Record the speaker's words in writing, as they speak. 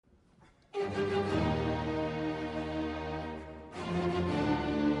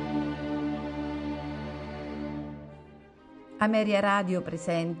Ameria Radio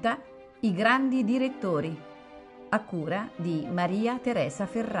presenta I Grandi Direttori, a cura di Maria Teresa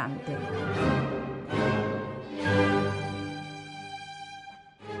Ferrante.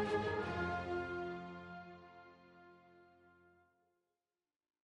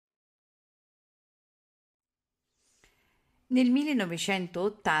 Nel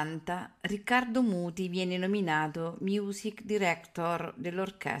 1980 Riccardo Muti viene nominato Music Director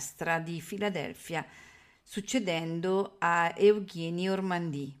dell'Orchestra di Filadelfia, succedendo a Eugénie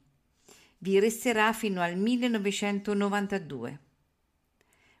Ormandy. Vi resterà fino al 1992.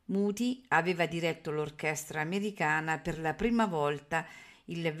 Muti aveva diretto l'orchestra americana per la prima volta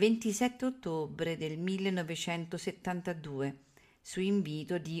il 27 ottobre del 1972 su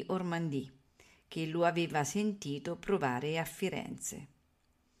invito di Ormandy, che lo aveva sentito provare a Firenze.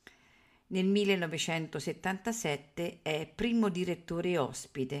 Nel 1977 è primo direttore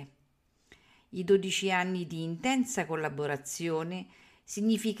ospite. I 12 anni di intensa collaborazione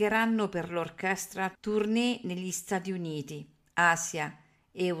significheranno per l'orchestra tournée negli Stati Uniti, Asia,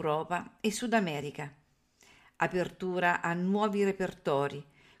 Europa e Sud America, apertura a nuovi repertori,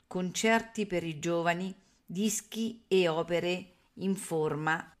 concerti per i giovani, dischi e opere in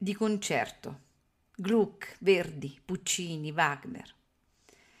forma di concerto. Gluck, Verdi, Puccini, Wagner.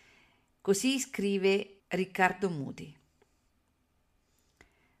 Così scrive Riccardo Muti.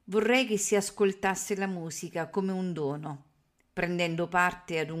 Vorrei che si ascoltasse la musica come un dono, prendendo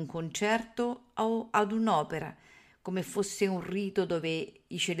parte ad un concerto o ad un'opera, come fosse un rito dove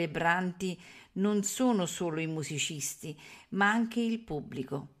i celebranti non sono solo i musicisti, ma anche il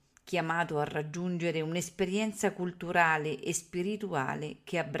pubblico, chiamato a raggiungere un'esperienza culturale e spirituale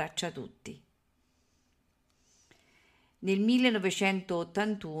che abbraccia tutti. Nel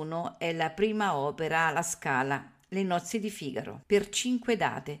 1981 è la prima opera alla Scala, Le nozze di Figaro, per 5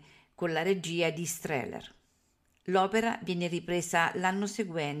 date, con la regia di Strehler. L'opera viene ripresa l'anno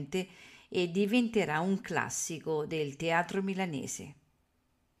seguente e diventerà un classico del teatro milanese.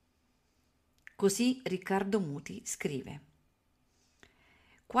 Così Riccardo Muti scrive: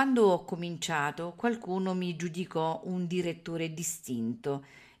 Quando ho cominciato, qualcuno mi giudicò un direttore distinto,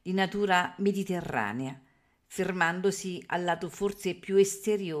 di natura mediterranea, fermandosi al lato forse più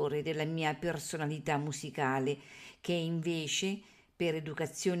esteriore della mia personalità musicale, che invece, per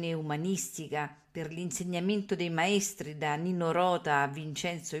educazione umanistica, per l'insegnamento dei maestri da Nino Rota a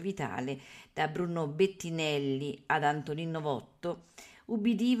Vincenzo Vitale, da Bruno Bettinelli ad Antonino Votto,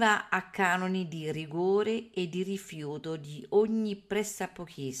 ubbidiva a canoni di rigore e di rifiuto di ogni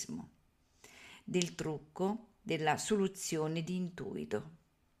pressapochismo, del trucco, della soluzione di intuito.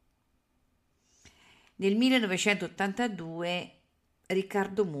 Nel 1982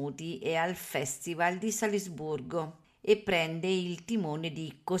 Riccardo Muti è al Festival di Salisburgo e prende il timone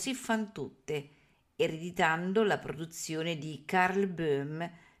di Così fan tutte, ereditando la produzione di Karl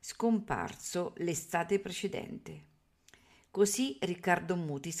Böhm, scomparso l'estate precedente. Così Riccardo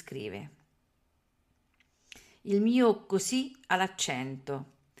Muti scrive: Il mio così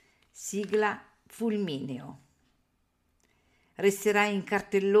all'accento, sigla fulmineo. Resterà in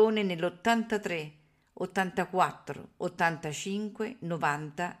cartellone nell'83, 84, 85,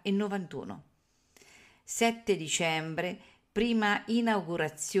 90 e 91. 7 dicembre, prima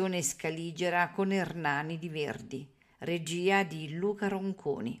inaugurazione scaligera con Ernani di Verdi, regia di Luca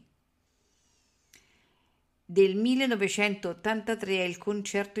Ronconi. Del 1983 è il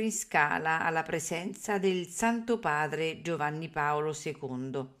concerto in Scala alla presenza del Santo Padre Giovanni Paolo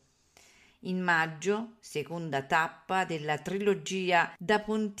II. In maggio, seconda tappa della trilogia da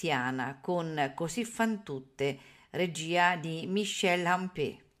Pontiana con Così fan tutte, regia di Michel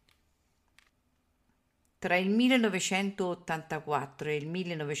Hampé. Tra il 1984 e il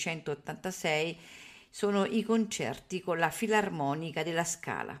 1986 sono i concerti con la Filarmonica della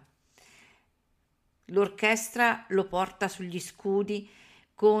Scala. L'orchestra lo porta sugli scudi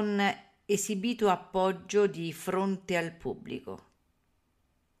con esibito appoggio di fronte al pubblico.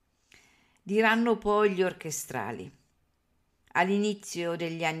 Diranno poi gli orchestrali. All'inizio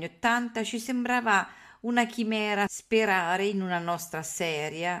degli anni '80 ci sembrava una chimera sperare in una nostra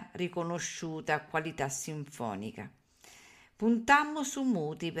seria, riconosciuta qualità sinfonica. Puntammo su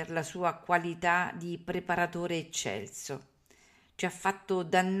Muti per la sua qualità di preparatore eccelso. Ci ha fatto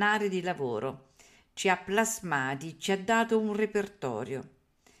dannare di lavoro, ci ha plasmati, ci ha dato un repertorio.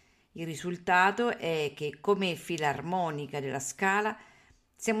 Il risultato è che, come Filarmonica della Scala,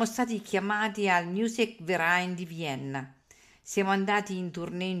 siamo stati chiamati al Musikverein di Vienna. Siamo andati in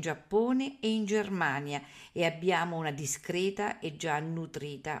tournée in Giappone e in Germania e abbiamo una discreta e già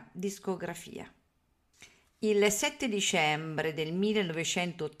nutrita discografia. Il 7 dicembre del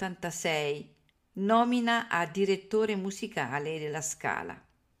 1986 nomina a direttore musicale della Scala.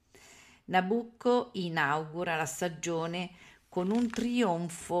 Nabucco inaugura la stagione con un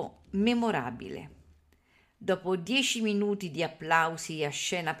trionfo memorabile. Dopo 10 minuti di applausi a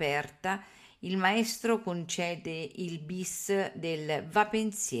scena aperta, il maestro concede il bis del Va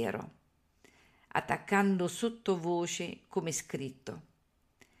pensiero, attaccando sottovoce come scritto.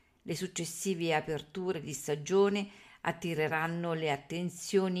 Le successive aperture di stagione attireranno le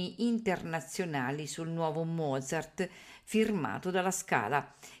attenzioni internazionali sul nuovo Mozart firmato dalla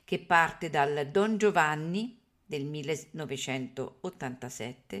Scala, che parte dal Don Giovanni del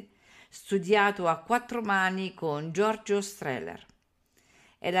 1987, studiato a quattro mani con Giorgio Strehler.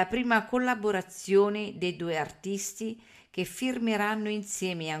 È la prima collaborazione dei due artisti che firmeranno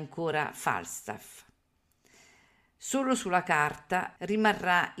insieme ancora Falstaff. Solo sulla carta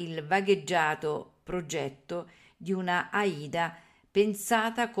rimarrà il vagheggiato progetto di una Aida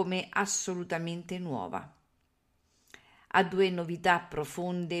pensata come assolutamente nuova. A due novità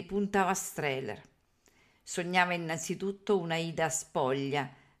profonde puntava Strehler. Sognava innanzitutto una Aida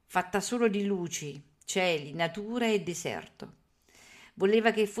spoglia, fatta solo di luci, cieli, natura e deserto.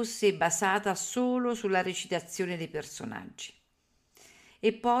 Voleva che fosse basata solo sulla recitazione dei personaggi.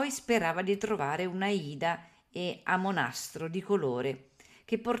 E poi sperava di trovare una Aida e Amonastro di colore,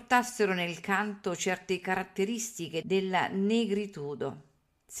 che portassero nel canto certe caratteristiche della negritudo,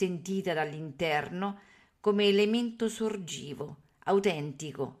 sentita dall'interno come elemento sorgivo,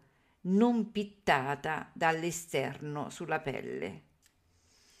 autentico, non pittata dall'esterno sulla pelle.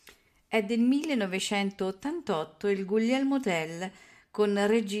 È del 1988 il Guglielmo Tell, con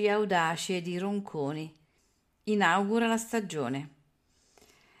regia audace di Ronconi, inaugura la stagione.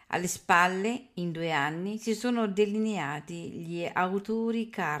 Alle spalle, in 2 anni, si sono delineati gli autori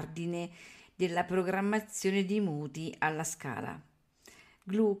cardine della programmazione di Muti alla Scala.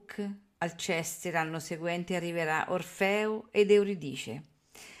 Gluck, Alceste l'anno seguente arriverà Orfeo ed Euridice.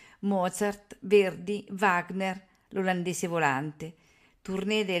 Mozart, Verdi, Wagner, l'olandese volante.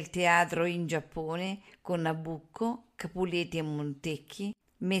 Tournée del teatro in Giappone con Nabucco, Capuleti e Montecchi,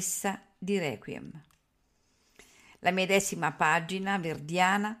 messa di Requiem. La medesima pagina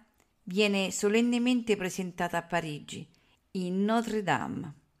verdiana viene solennemente presentata a Parigi, in Notre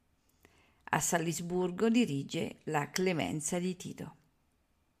Dame. A Salisburgo dirige la Clemenza di Tito.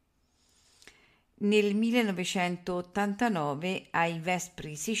 Nel 1989, ai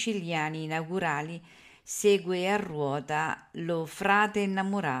Vespri siciliani inaugurali, segue a ruota Lo frate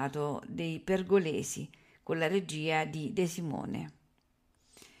innamorato dei Pergolesi, con la regia di De Simone.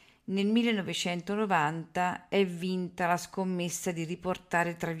 Nel 1990 è vinta la scommessa di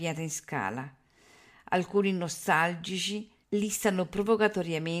riportare Traviata in Scala. Alcuni nostalgici listano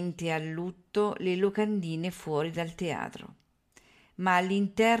provocatoriamente a lutto le locandine fuori dal teatro. Ma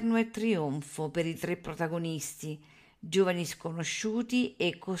all'interno è trionfo per i 3 protagonisti, giovani sconosciuti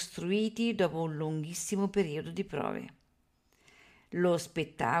e costruiti dopo un lunghissimo periodo di prove. Lo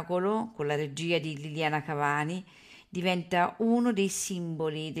spettacolo, con la regia di Liliana Cavani, diventa uno dei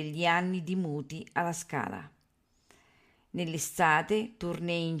simboli degli anni di Muti alla Scala. Nell'estate,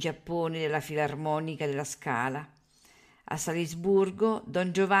 tournée in Giappone della Filarmonica della Scala. A Salisburgo,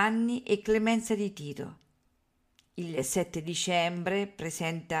 Don Giovanni e Clemenza di Tito. Il 7 dicembre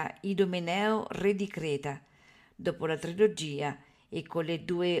presenta Idomeneo, re di Creta, dopo la trilogia, e con le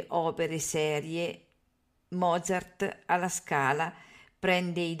 2 opere serie Mozart alla Scala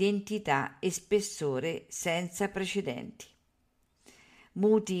prende identità e spessore senza precedenti.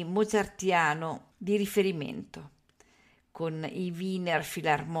 Muti mozartiano di riferimento. Con i Wiener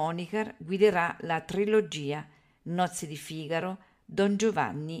Philharmoniker guiderà la trilogia Nozze di Figaro, Don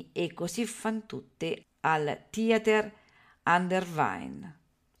Giovanni e Così fan tutte al Theater an der Wien.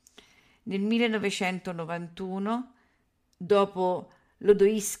 Nel 1991, dopo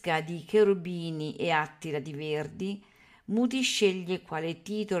l'Odoisca di Cherubini e Attila di Verdi, Muti sceglie quale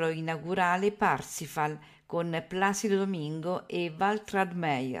titolo inaugurale Parsifal con Placido Domingo e Waltraud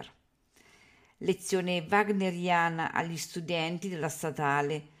Meyer. Lezione wagneriana agli studenti della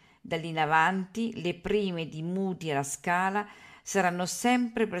statale. Da lì in avanti le prime di Muti alla Scala saranno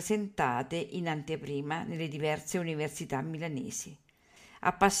sempre presentate in anteprima nelle diverse università milanesi.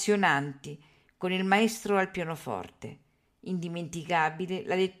 Appassionanti, con il maestro al pianoforte. Indimenticabile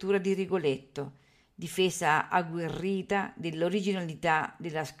la lettura di Rigoletto, difesa agguerrita dell'originalità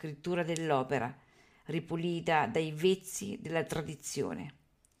della scrittura dell'opera, ripulita dai vezzi della tradizione.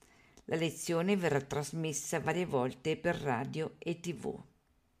 La lezione verrà trasmessa varie volte per radio e TV.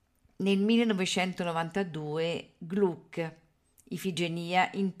 Nel 1992 Gluck, Ifigenia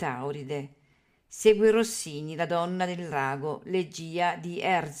in Tauride. Segue Rossini, La donna del lago, Legia di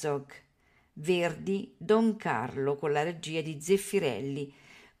Herzog. Verdi, Don Carlo con la regia di Zeffirelli,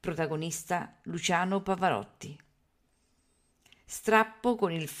 protagonista Luciano Pavarotti. Strappo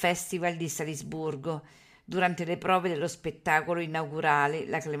con il Festival di Salisburgo. Durante le prove dello spettacolo inaugurale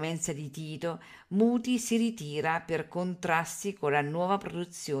La clemenza di Tito, Muti si ritira per contrasti con la nuova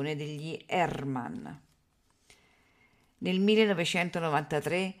produzione degli Hermann. Nel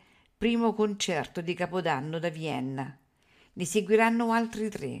 1993, primo concerto di Capodanno da Vienna. Ne seguiranno altri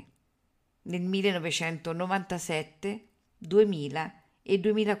 3, nel 1997, 2000 e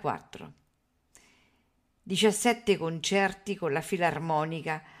 2004. 17 concerti con la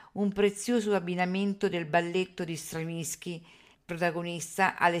Filarmonica, un prezioso abbinamento del balletto di Stravinsky,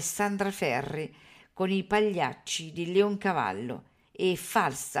 protagonista Alessandra Ferri, con i Pagliacci di Leoncavallo e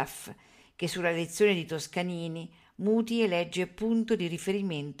Falstaff, che sulla lezione di Toscanini Muti elegge punto di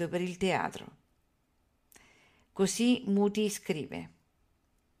riferimento per il teatro. Così Muti scrive: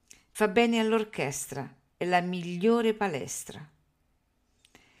 fa bene all'orchestra, è la migliore palestra.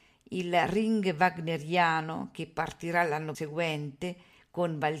 Il Ring wagneriano, che partirà l'anno seguente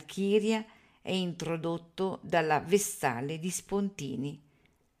con Valchiria, è introdotto dalla Vestale di Spontini,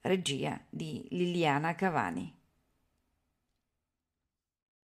 regia di Liliana Cavani.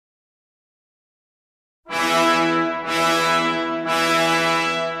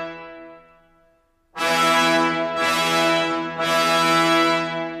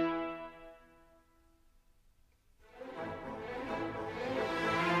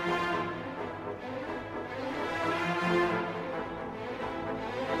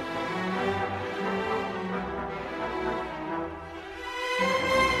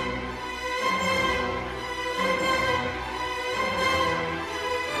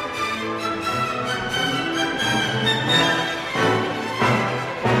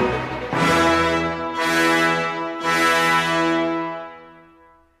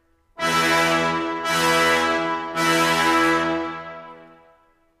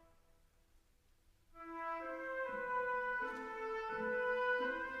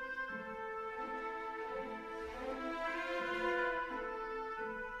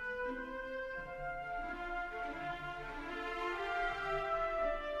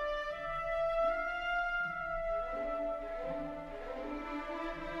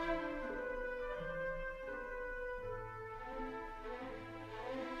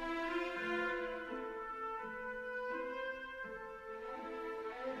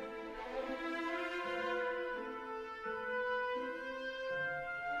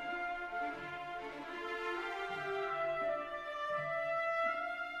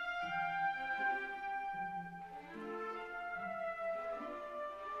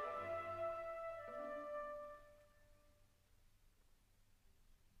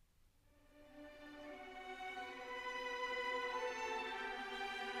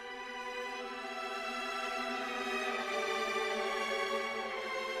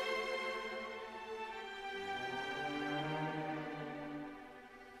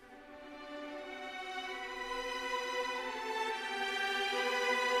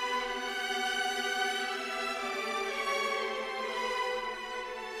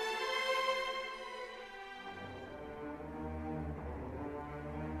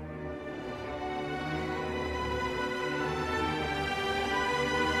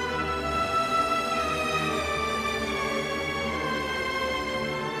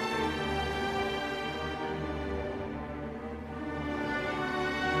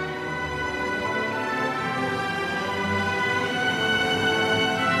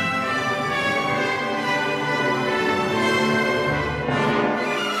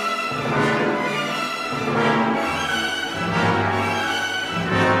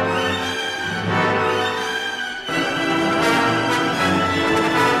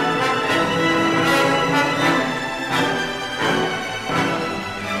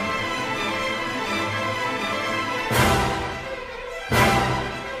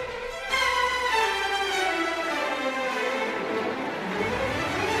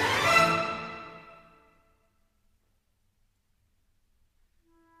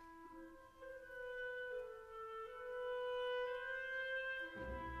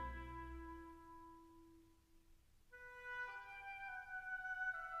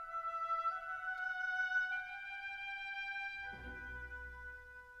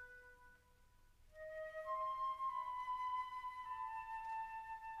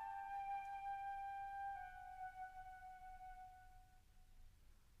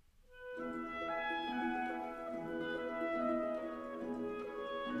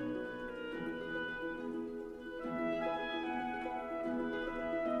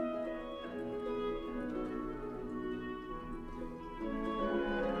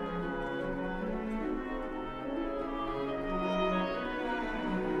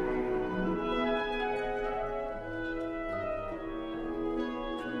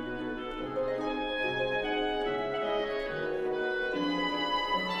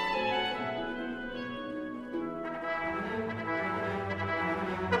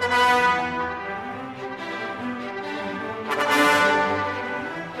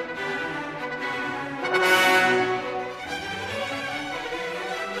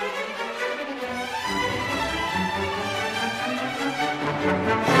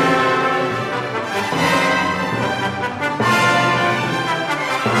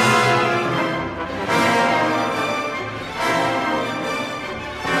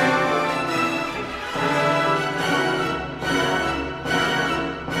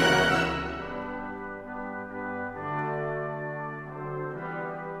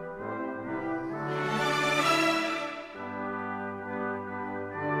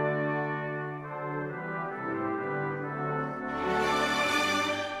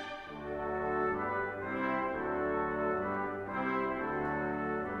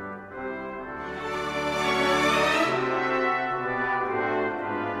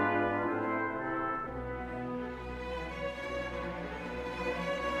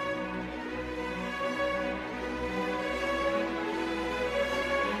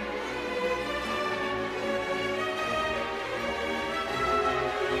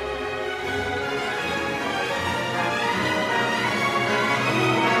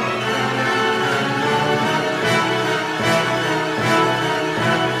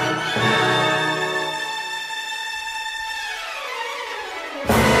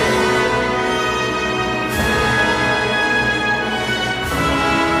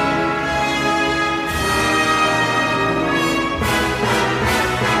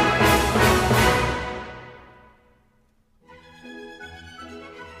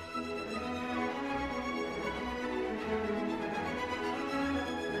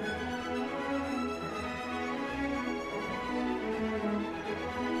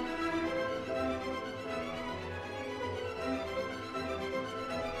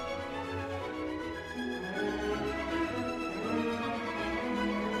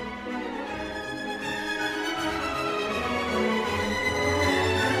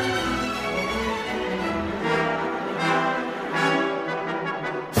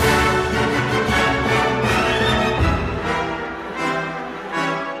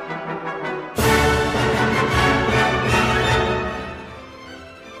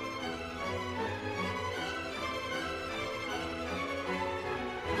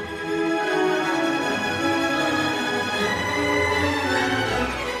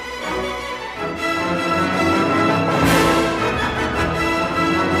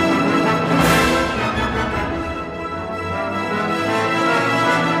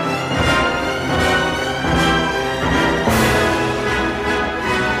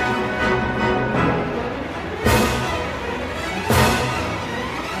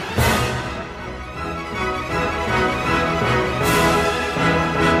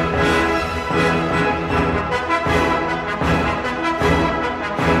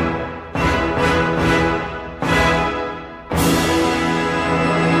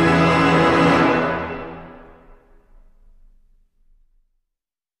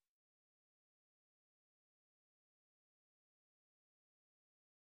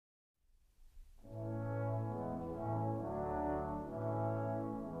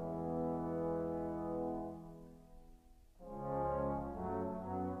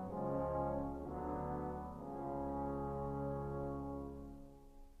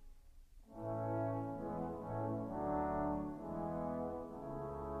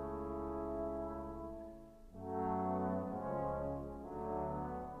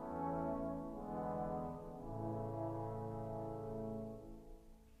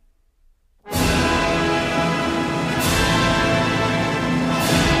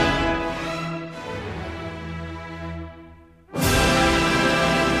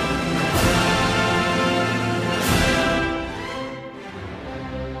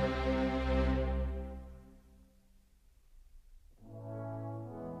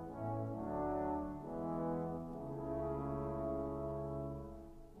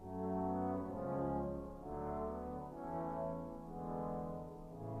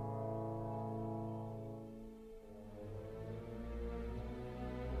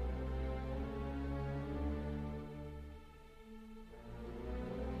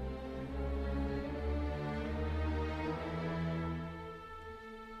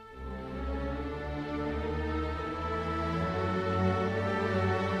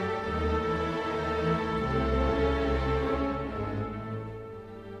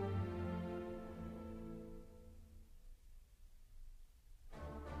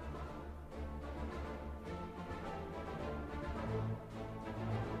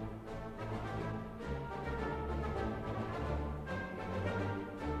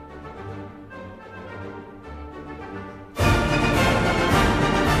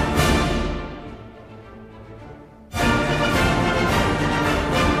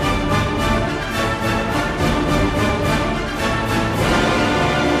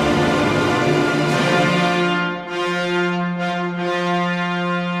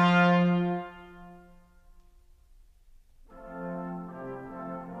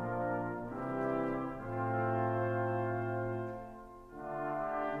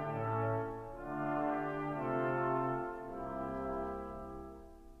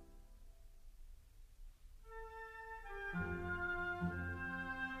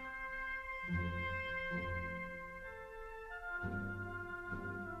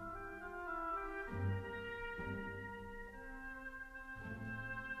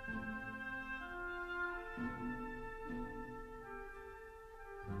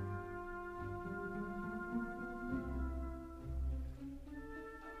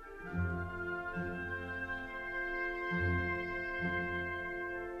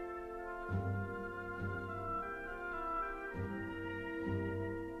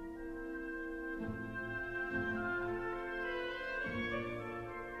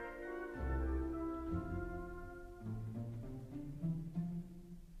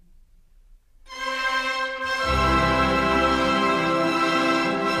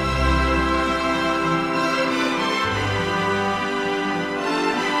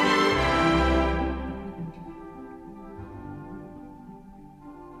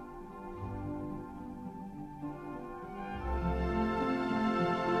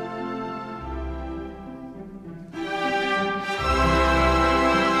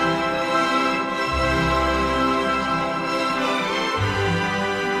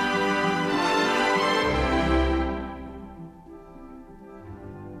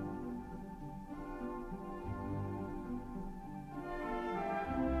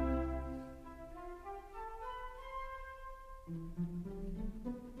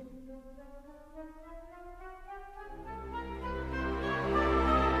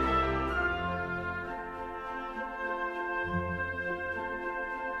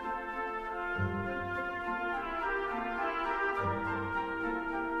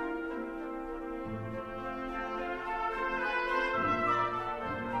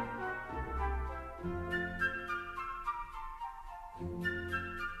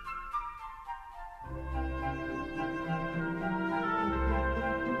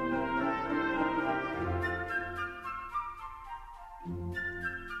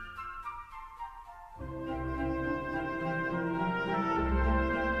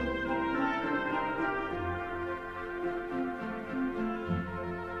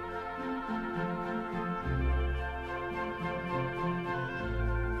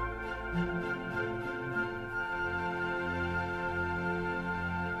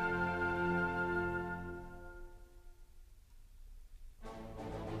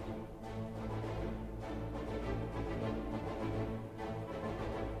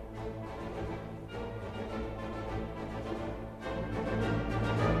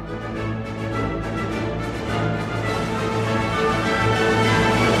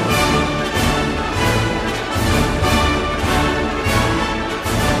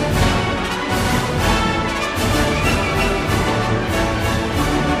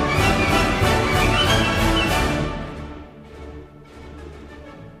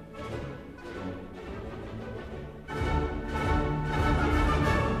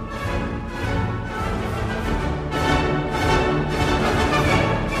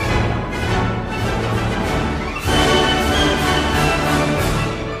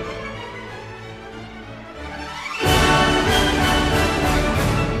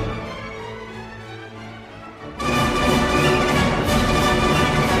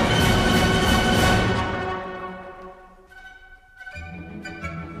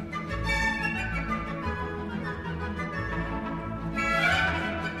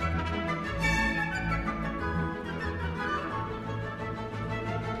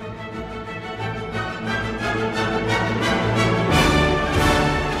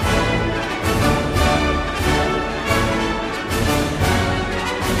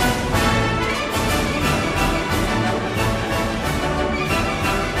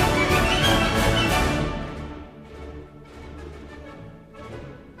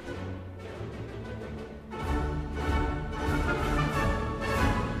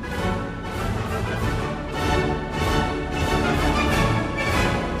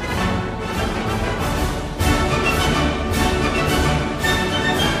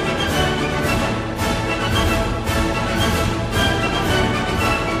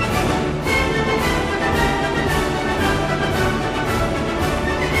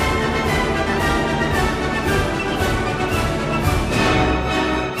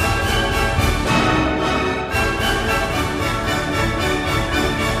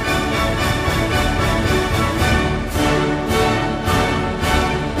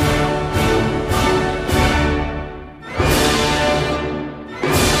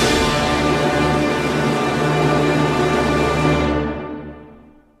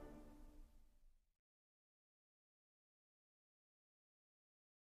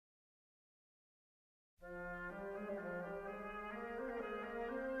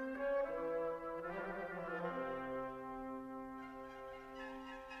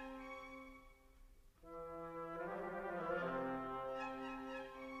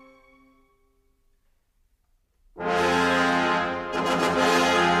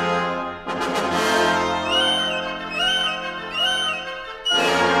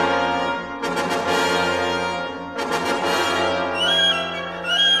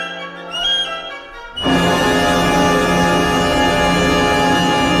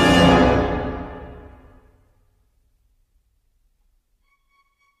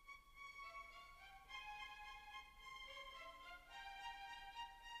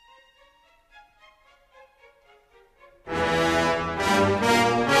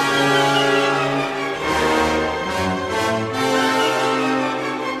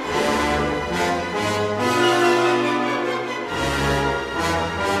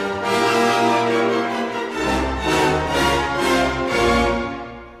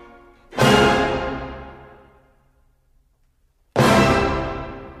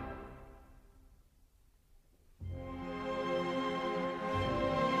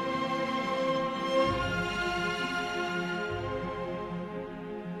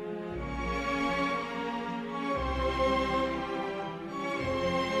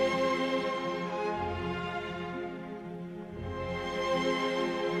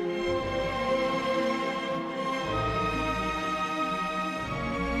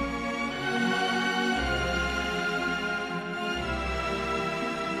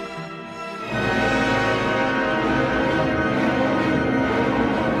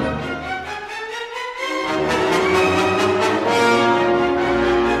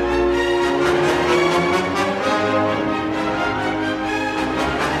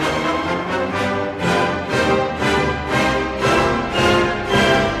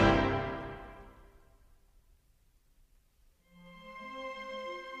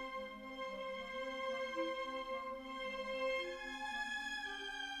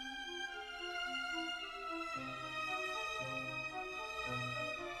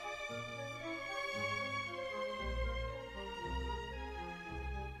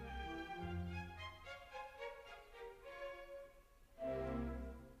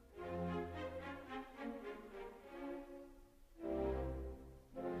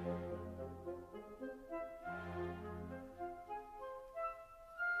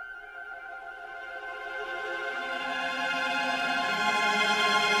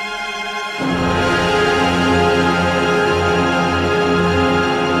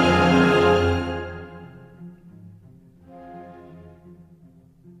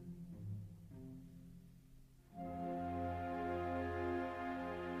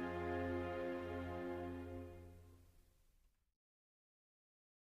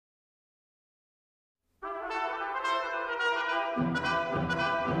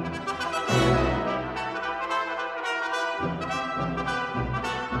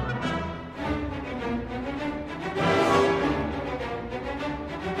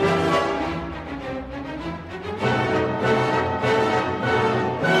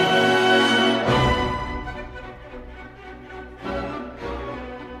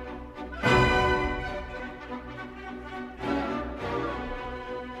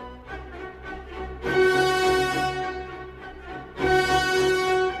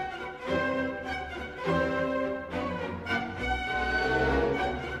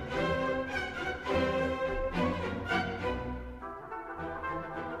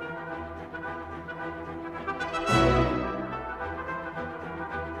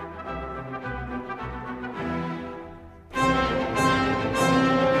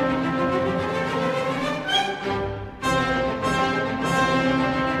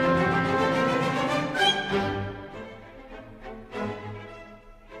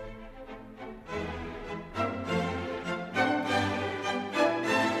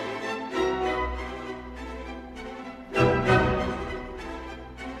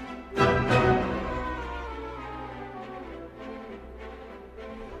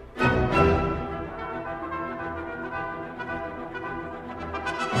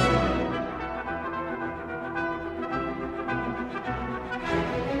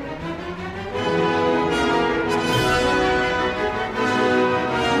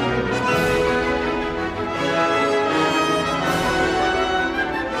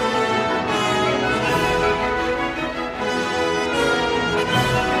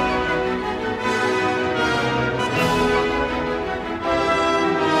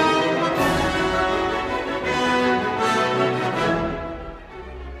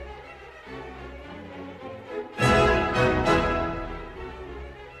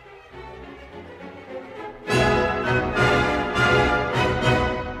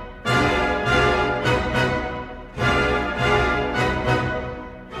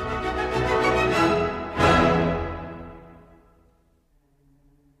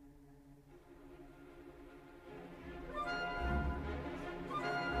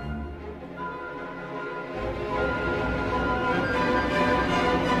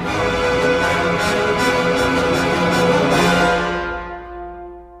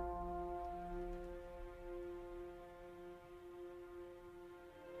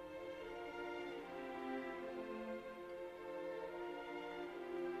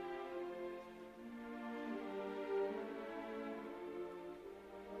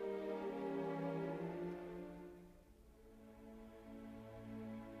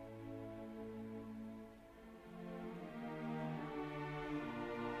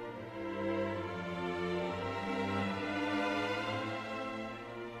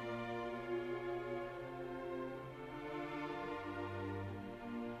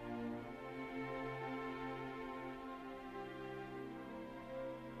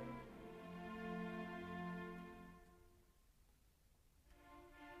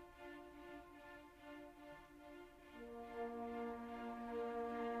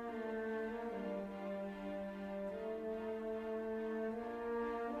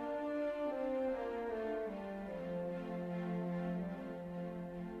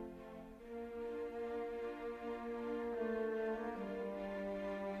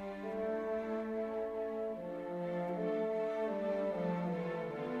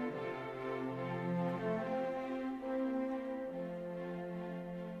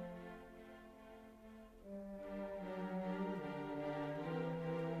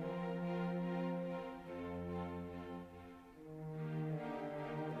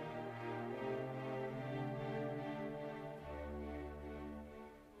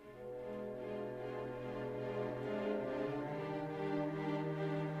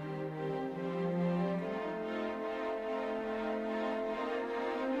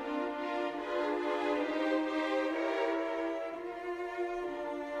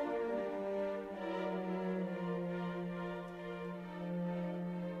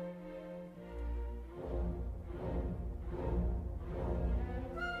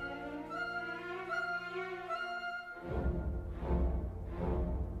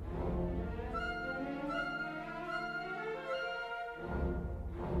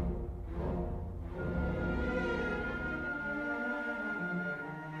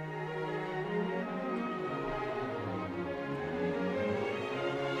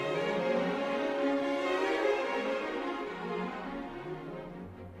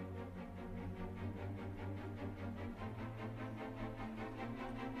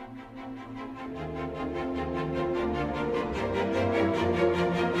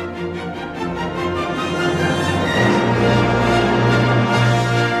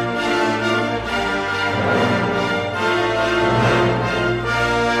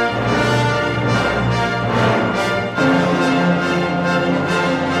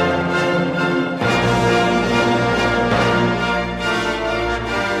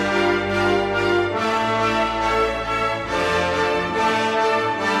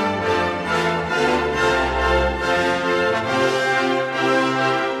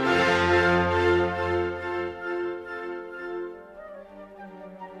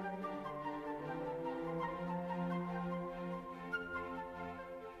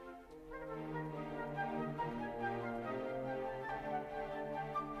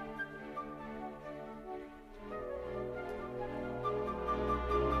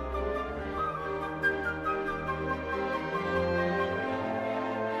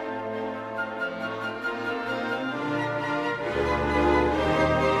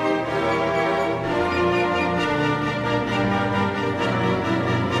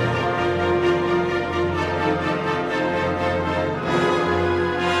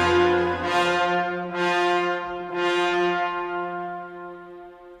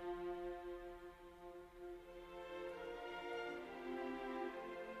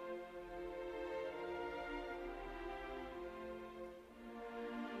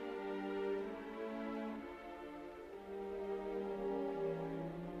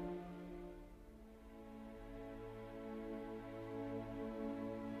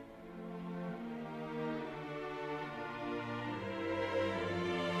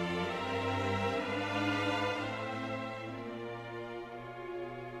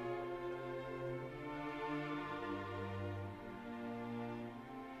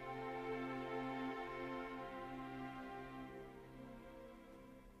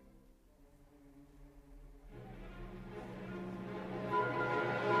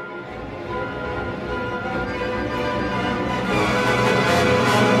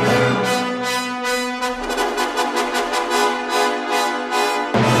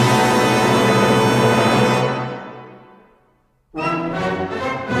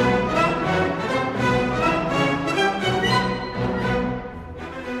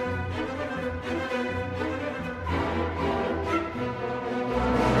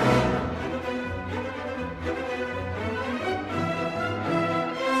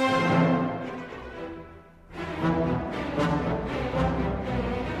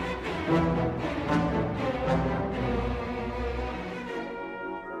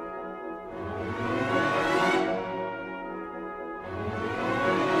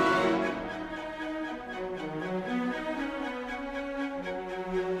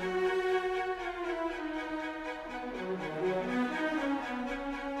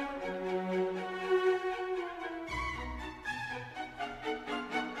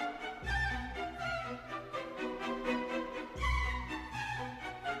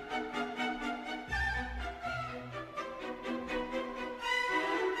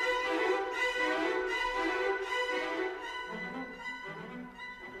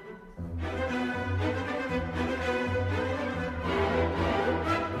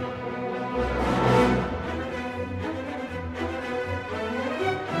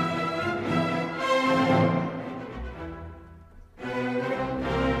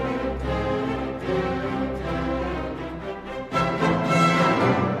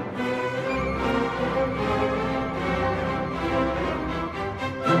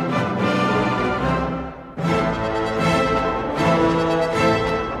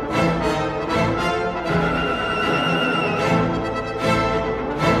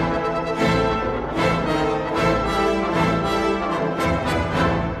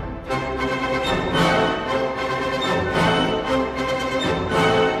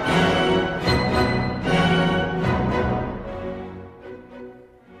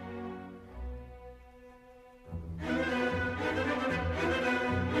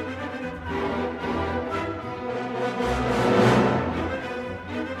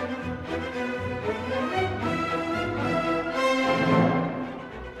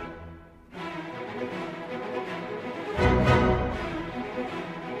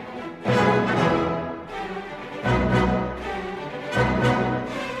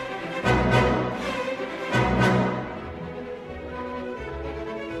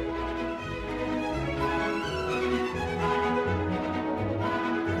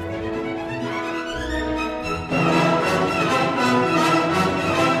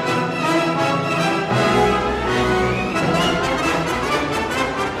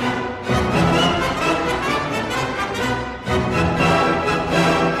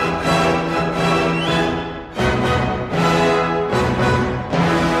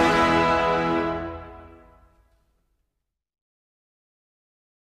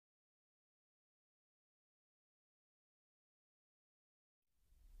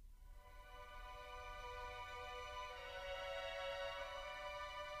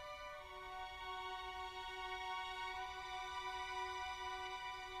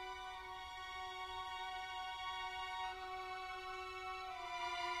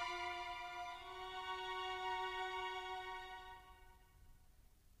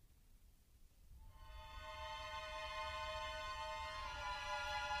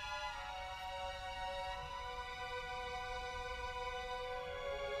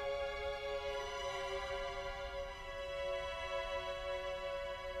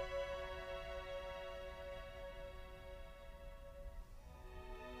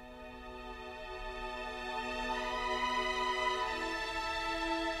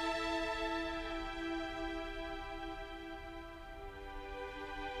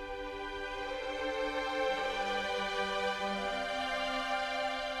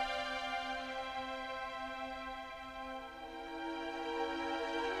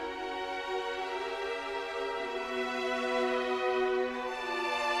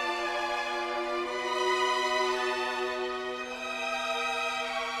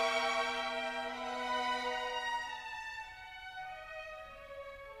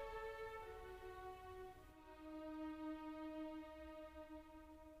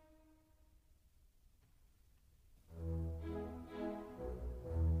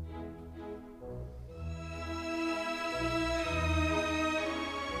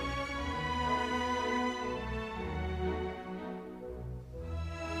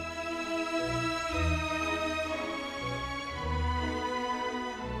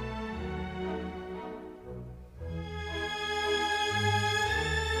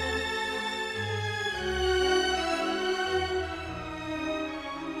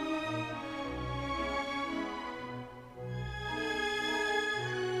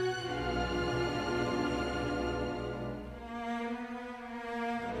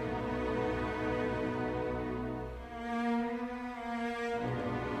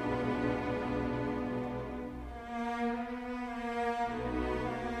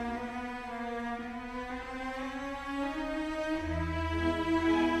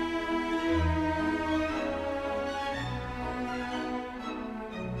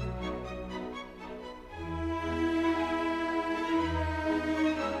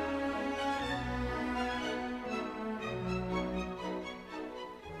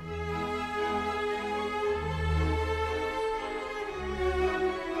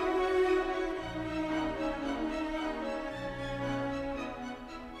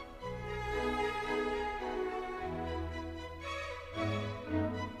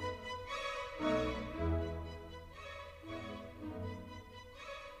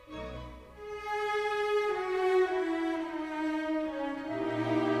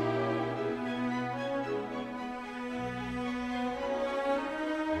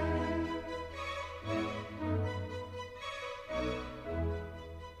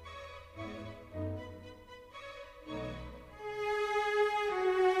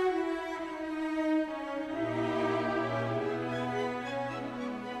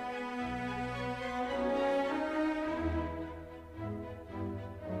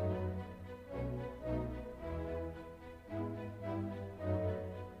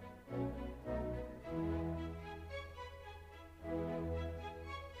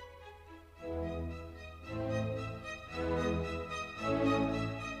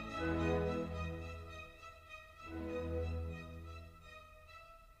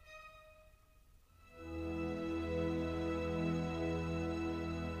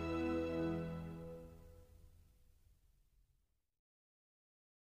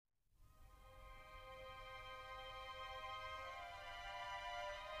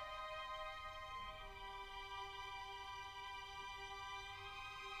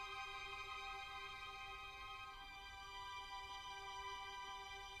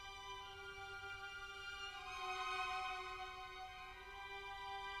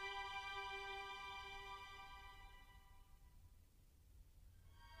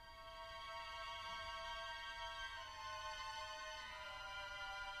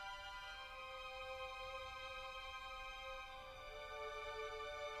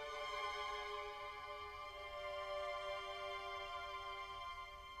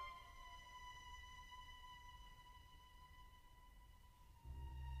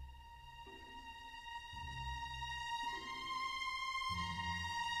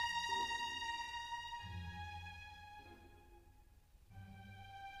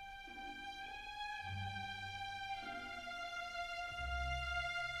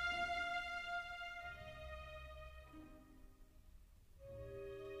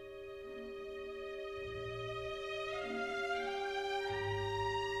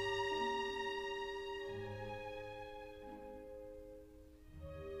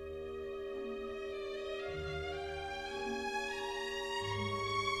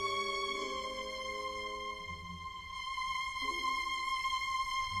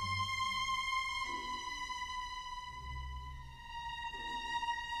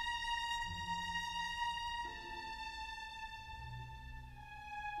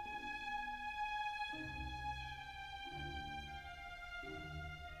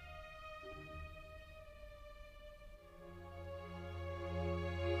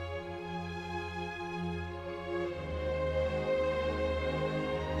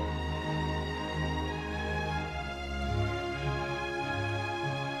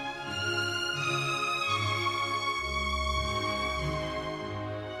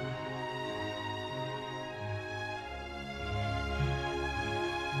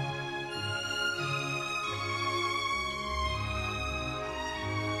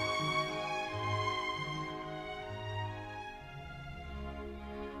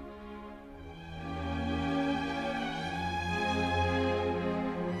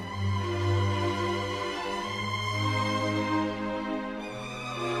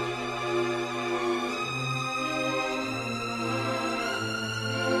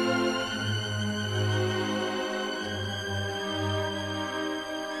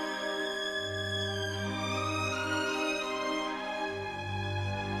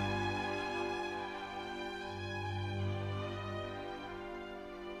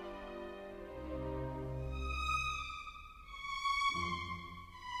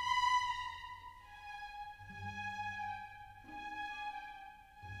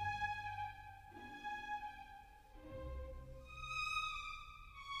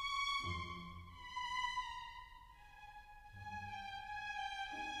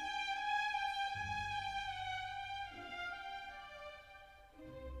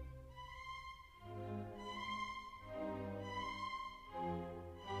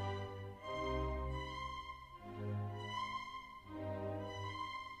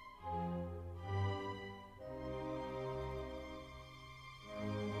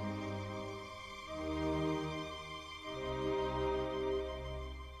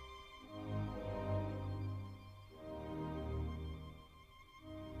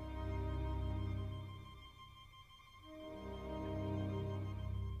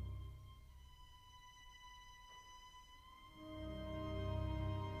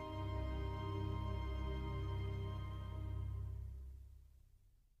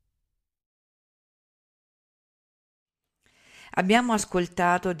 Abbiamo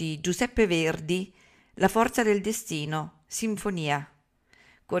ascoltato di Giuseppe Verdi La forza del destino, sinfonia,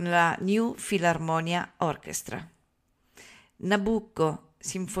 con la New Philharmonia Orchestra. Nabucco,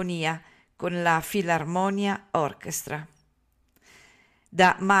 sinfonia, con la Philharmonia Orchestra.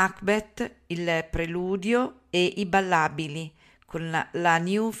 Da Macbeth, il preludio e i ballabili, con la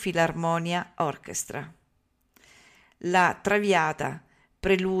New Philharmonia Orchestra. La Traviata,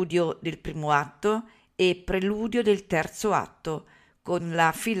 preludio del primo atto e preludio del terzo atto, con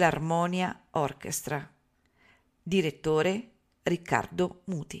la Filarmonia Orchestra. Direttore Riccardo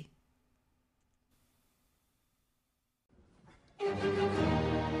Muti.